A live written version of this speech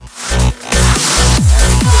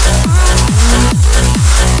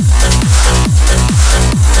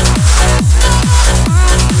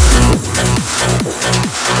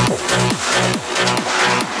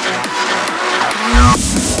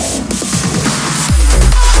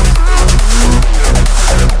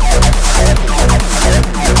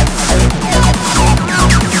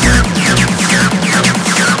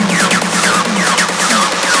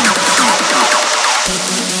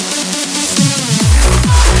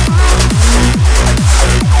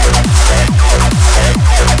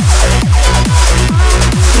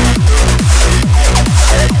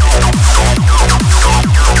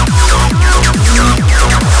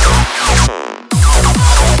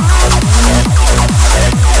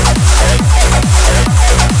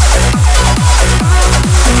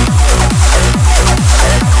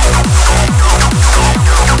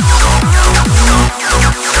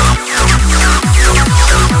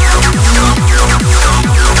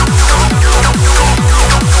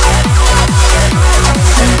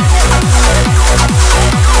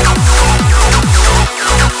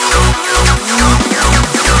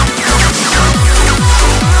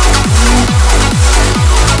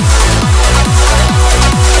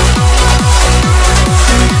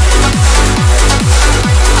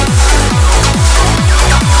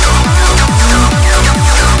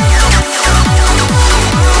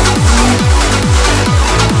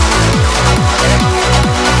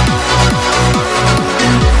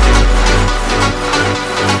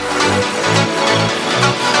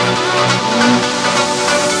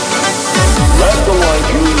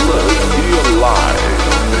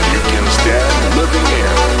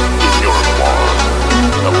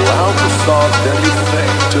thoughts that you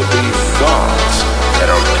think to be thoughts that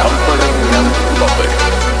are comforting and loving,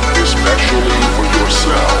 especially for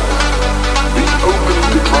yourself. Be open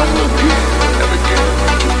to trying again and again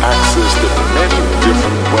to access the many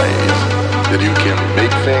different ways that you can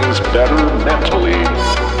make things better mentally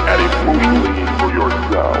and emotionally for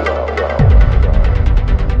yourself.